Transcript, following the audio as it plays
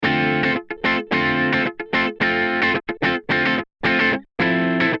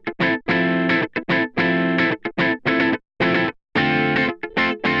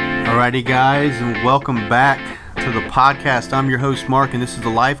Alrighty, guys, and welcome back to the podcast. I'm your host, Mark, and this is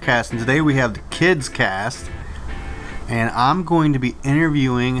the LiveCast. And today we have the KidsCast, and I'm going to be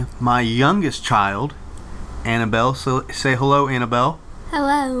interviewing my youngest child, Annabelle. So say hello, Annabelle.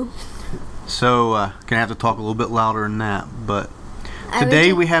 Hello. So, gonna have to talk a little bit louder than that. But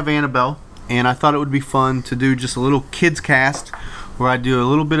today we have Annabelle, and I thought it would be fun to do just a little KidsCast where I do a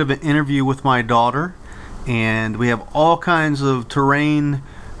little bit of an interview with my daughter, and we have all kinds of terrain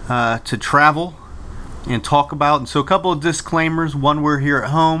to travel and talk about. And so a couple of disclaimers. One, we're here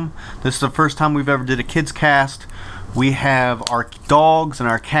at home. This is the first time we've ever did a KidsCast. We have our dogs and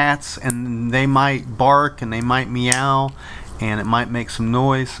our cats, and they might bark and they might meow and it might make some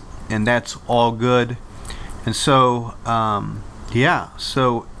noise, and that's all good. And so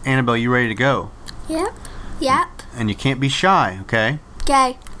so Annabelle, you ready to go? Yep. And you can't be shy, okay?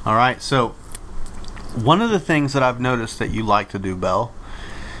 Okay. All right. So one of the things that I've noticed that you like to do, Belle,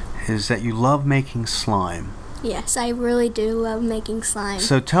 is that you love making slime. Yes, I really do love making slime.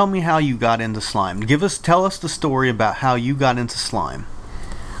 So tell me how you got into slime. Tell us the story about how you got into slime.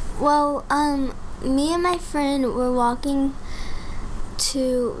 Well, me and my friend were walking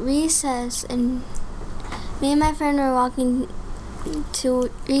to recess, and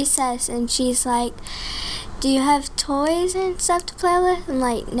she's like, "Do you have toys and stuff to play with?" I'm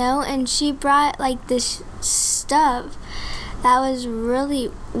like, "No," and she brought like this stuff that was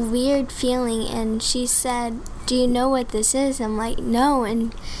really weird feeling, and she said, "Do you know what this is?" I'm like, "No,"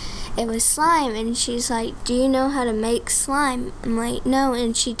 and it was slime, and she's like, "Do you know how to make slime?" I'm like, "No,"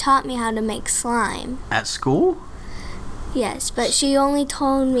 and she taught me how to make slime. At school? Yes, but she only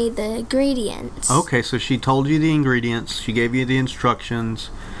told me the ingredients. Okay, so she told you the ingredients, she gave you the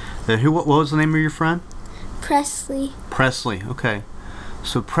instructions. What was the name of your friend? Presley. Presley, okay.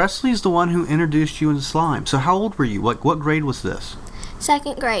 So Presley's the one who introduced you into slime. So how old were you? What grade was this?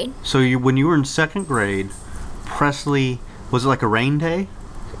 2nd grade. So when you were in 2nd grade, Presley, was it like a rain day?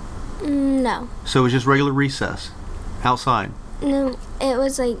 No. So it was just regular recess outside? No, it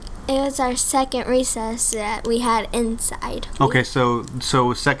was our second recess that we had inside. Okay, so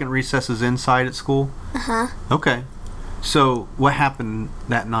second recess is inside at school? Uh-huh. Okay. So what happened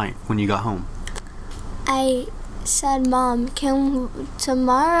that night when you got home? I said, "Mom,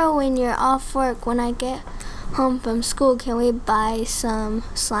 tomorrow when you're off work, when I get home from school, can we buy some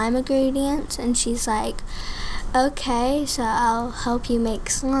slime ingredients?" And she's like, "Okay, so I'll help you make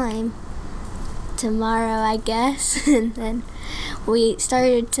slime tomorrow, I guess." And then we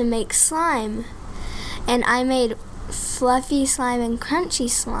started to make slime, and I made fluffy slime and crunchy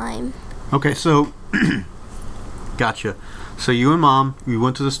slime. Okay, so gotcha. So you and Mom, you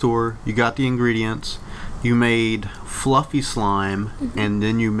went to the store, you got the ingredients, you made fluffy slime, and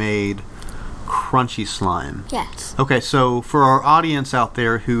then you made crunchy slime. Yes. Okay, so for our audience out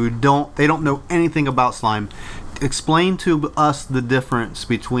there who don't know anything about slime, explain to us the difference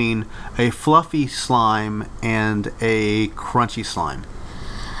between a fluffy slime and a crunchy slime.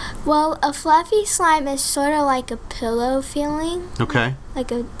 Well, a fluffy slime is sort of like a pillow feeling. Okay.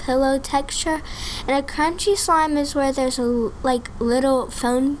 Like a pillow texture. And a crunchy slime is where there's little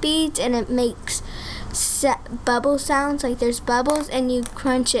foam beads, and it makes bubble sounds, like there's bubbles, and you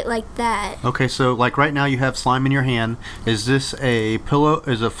crunch it like that. Okay, so like right now you have slime in your hand. Is this a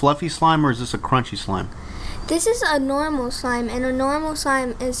fluffy slime, or is this a crunchy slime? This is a normal slime, and a normal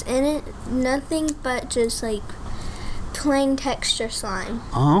slime is in it nothing but just like plain texture slime.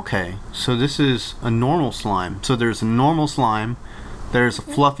 Oh, okay. So this is a normal slime. So there's a normal slime, there's a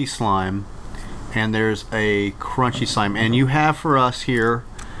fluffy slime, and there's a crunchy slime. And you have for us here,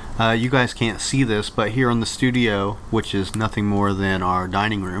 you guys can't see this, but here in the studio, which is nothing more than our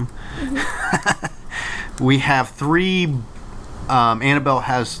dining room, we have 3, Annabelle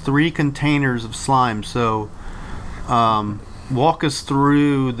has 3 containers of slime. So walk us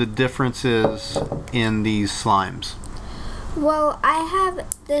through the differences in these slimes. Well, I have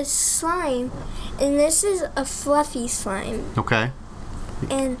this slime, and this is a fluffy slime. Okay.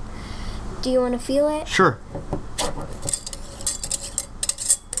 And do you want to feel it? Sure.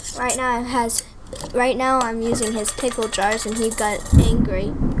 Right now I'm using his pickle jars, and he got angry.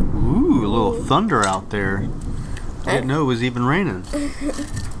 Ooh, a little thunder out there. I didn't know it was even raining.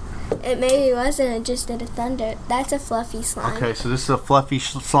 It maybe wasn't, it just did a thunder. That's a fluffy slime. Okay, so this is a fluffy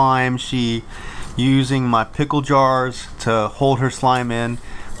slime. She using my pickle jars to hold her slime in.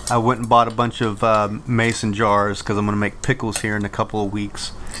 I went and bought a bunch of mason jars because I'm going to make pickles here in a couple of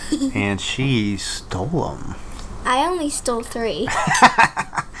weeks. And she stole them. I only stole 3.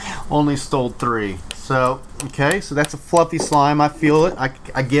 Only stole 3. So, okay, so that's a fluffy slime. I feel it.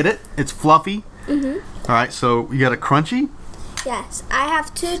 I get it. It's fluffy. Mm-hmm. All right, so you got a crunchy? Yes, I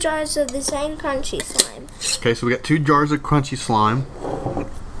have 2 jars of the same crunchy slime. Okay, so we got 2 jars of crunchy slime.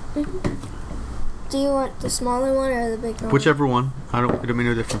 Do you want the smaller one or the bigger one? Whichever one. It don't make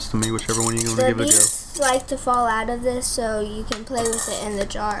no difference to me. Whichever one you want to give it a go. The beads like to fall out of this, so you can play with it in the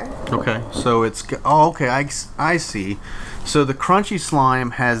jar. Okay, so it's... Oh, okay, I see. So the crunchy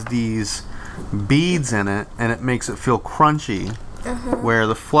slime has these beads in it, and it makes it feel crunchy, where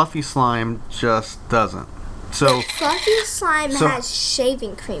the fluffy slime just doesn't. So the fluffy slime has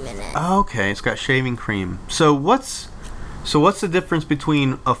shaving cream in it. Okay, it's got shaving cream. So what's the difference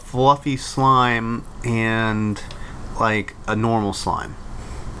between a fluffy slime and like a normal slime?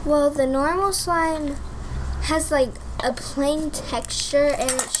 Well, the normal slime has like a plain texture and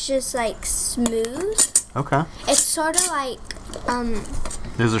it's just like smooth. Okay. It's sort of like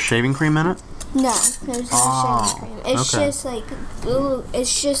There's a shaving cream in it? No, there's no shaving cream. It's just like glue.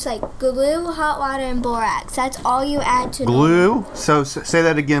 It's just like glue, hot water, and borax. That's all you add to glue. So say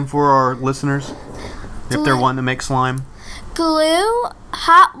that again for our listeners, if they're wanting to make slime. Glue,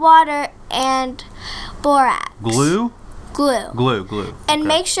 hot water, and borax. Glue. Glue. And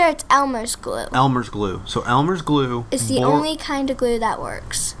make sure it's Elmer's glue. Elmer's glue. So Elmer's glue is the only kind of glue that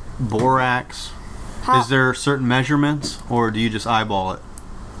works. Borax. Is there certain measurements, or do you just eyeball it?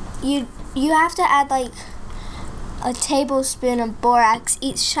 You have to add like a tablespoon of borax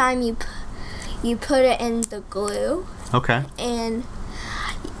each time you put it in the glue. Okay. And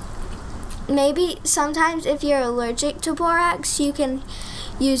maybe sometimes if you're allergic to borax, you can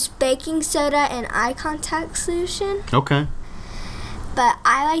use baking soda and eye contact solution. Okay. But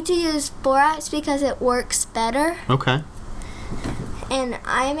I like to use borax because it works better. Okay. And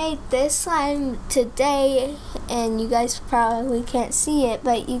I made this slime today, and you guys probably can't see it,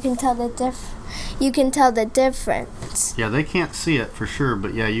 but you can tell the difference. Yeah, they can't see it for sure,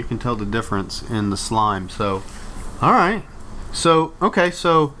 but yeah, you can tell the difference in the slime. So, all right. So, okay,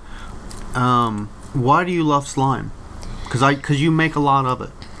 so why do you love slime? Because you make a lot of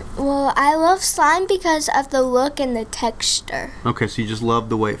it. Well, I love slime because of the look and the texture. Okay, so you just love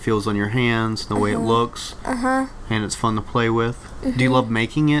the way it feels on your hands, the way it looks, and it's fun to play with. Do you love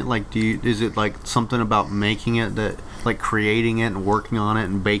making it? Like, is it like something about making it that, like creating it and working on it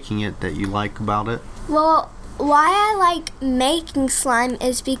and baking it that you like about it? Well, why I like making slime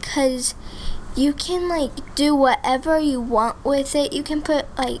is because you can like do whatever you want with it. You can put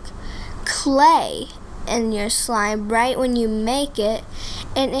like clay in your slime right when you make it,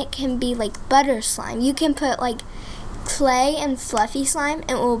 and it can be like butter slime. You can put like clay and fluffy slime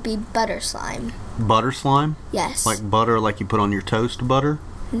and it will be butter slime. Butter slime? Yes. Like butter like you put on your toast butter?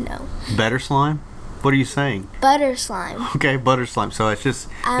 No. Better slime? What are you saying? Butter slime. Okay, butter slime. So it's just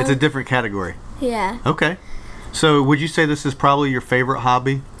it's a different category. Yeah. Okay. So would you say this is probably your favorite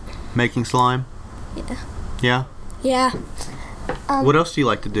hobby? Making slime? Yeah. Yeah? Yeah. What else do you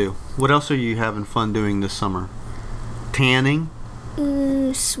like to do? What else are you having fun doing this summer? Tanning?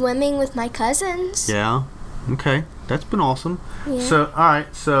 Swimming with my cousins. Yeah. Okay. That's been awesome. Yeah. So, all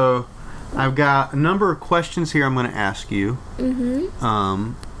right. So, I've got a number of questions here I'm going to ask you.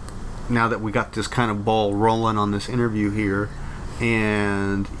 Now that we got this kind of ball rolling on this interview here,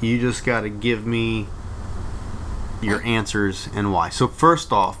 and you just got to give me your answers and why. So, first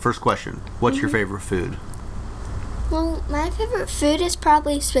question. What's your favorite food? Well, my favorite food is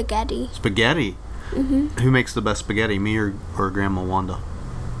probably spaghetti. Spaghetti? Who makes the best spaghetti, me or Grandma Wanda?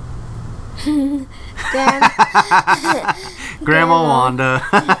 Grandma Wanda.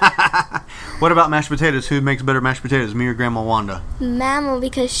 What about mashed potatoes? Who makes better mashed potatoes, me or Grandma Wanda? Mama,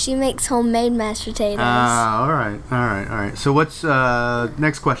 because she makes homemade mashed potatoes. All right. So what's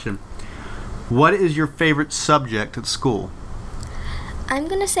next question? What is your favorite subject at school? I'm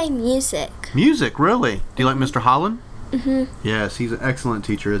going to say music. Music, really? Do you like Mr. Holland? Yes, he's an excellent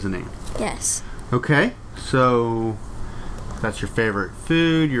teacher, isn't he? Yes. Okay, so that's your favorite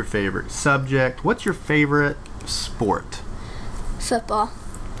food, your favorite subject. What's your favorite sport? Football.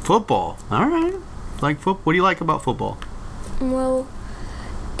 Football. All right. Like football. What do you like about football? Well,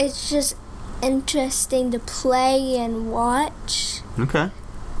 it's just interesting to play and watch. Okay.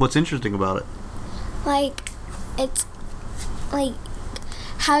 What's interesting about it? Like, it's like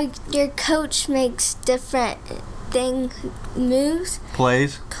how your coach makes different moves.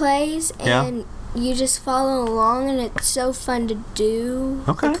 Plays, and you just follow along, and it's so fun to do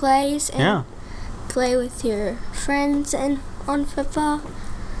the plays and play with your friends and on football.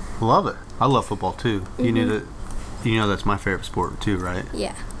 Love it. I love football too. You knew that. You know that's my favorite sport too, right?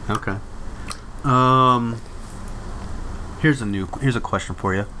 Yeah. Okay. Here's a question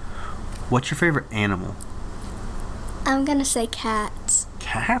for you. What's your favorite animal? I'm gonna say cats.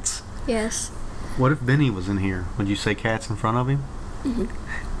 Cats? Yes. What if Benny was in here? Would you say cats in front of him? Mhm.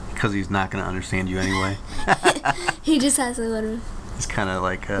 Because he's not going to understand you anyway. He just has a little... It's kind of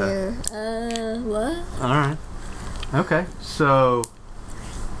like... what? Alright. Okay, so...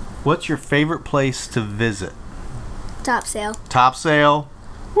 What's your favorite place to visit? Topsail. Topsail.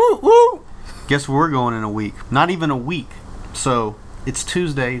 Woo, woo! Guess where we're going in a week? Not even a week. So, it's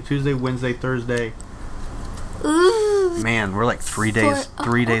Tuesday, Wednesday, Thursday. Ooh. Man, we're like 3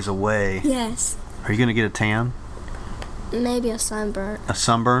 days away. Yes. Are you going to get a tan? Maybe a sunburn. A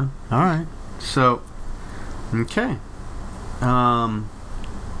sunburn? Alright. So, okay. How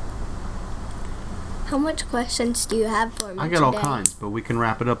much questions do you have for me I got all today? kinds, but we can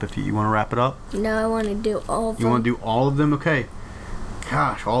wrap it up if you want to wrap it up. No, I want to do all of them. You want to do all of them? Okay.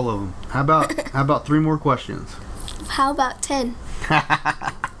 Gosh, all of them. How about 3 more questions? How about 10?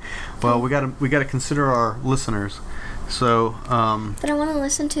 Well, we gotta consider our listeners. So, But I want to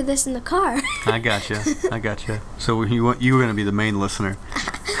listen to this in the car. I gotcha. So you were gonna be the main listener.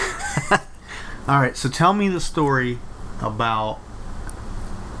 All right. So tell me the story about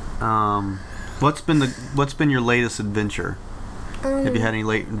what's been your latest adventure? Have you had any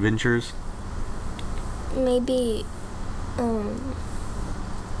late adventures? Maybe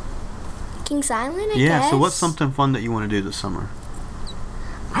Kings Island, I Yeah. guess. So what's something fun that you want to do this summer?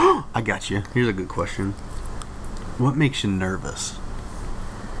 I got you. Here's a good question. What makes you nervous?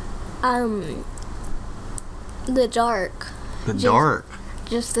 The dark. The dark.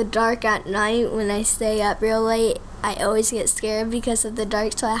 Just the dark at night when I stay up real late. I always get scared because of the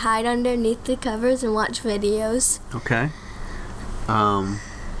dark, so I hide underneath the covers and watch videos. Okay.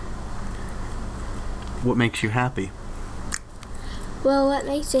 What makes you happy? Well, what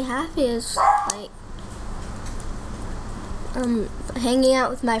makes me happy is like hanging out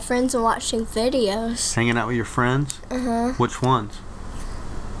with my friends and watching videos. Hanging out with your friends? Uh-huh. Which ones?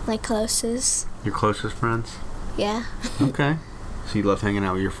 My closest. Your closest friends? Yeah. Okay. So you love hanging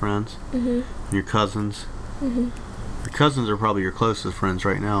out with your friends? Mhm. Your cousins? Mhm. Your cousins are probably your closest friends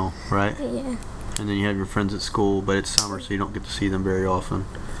right now, right? Yeah. And then you have your friends at school, but it's summer, so you don't get to see them very often.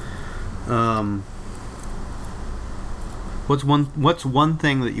 What's one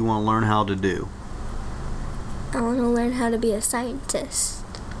thing that you want to learn how to do? I want to learn how to be a scientist.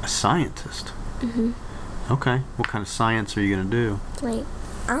 A scientist? Mhm. Okay. What kind of science are you going to do? Like,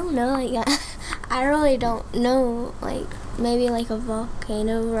 I don't know. Like, I really don't know. Like, maybe like a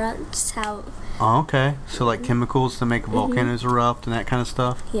volcano erupts. How? Oh, okay. So like chemicals to make volcanoes erupt and that kind of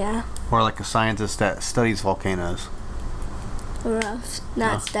stuff? Yeah. Or like a scientist that studies volcanoes? Rough.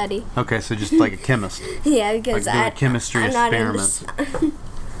 Not study. Okay, so just like a chemist. Yeah, because like doing chemistry I'm not experiments.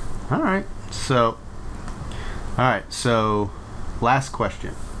 All right. So last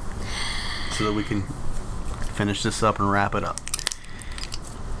question, so that we can finish this up and wrap it up.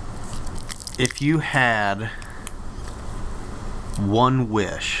 If you had one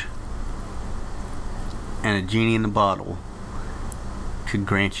wish and a genie in the bottle could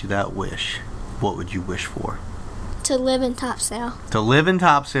grant you that wish, what would you wish for? To live in Topsail. To live in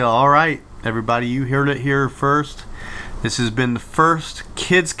Topsail. All right, everybody, you heard it here first. This has been the first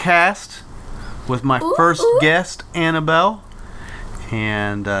KidsCast with my first guest, Annabelle.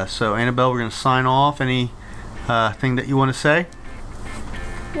 And so, Annabelle, we're going to sign off. Any thing that you want to say?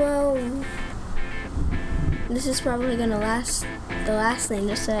 Well, this is probably going to the last thing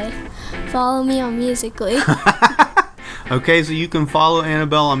to say. Follow me on Musical.ly. Okay, so you can follow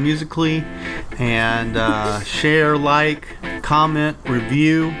Annabelle on Musical.ly and share, like, comment,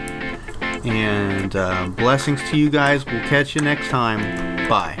 review, and blessings to you guys. We'll catch you next time.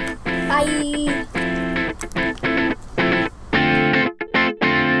 Bye. Bye.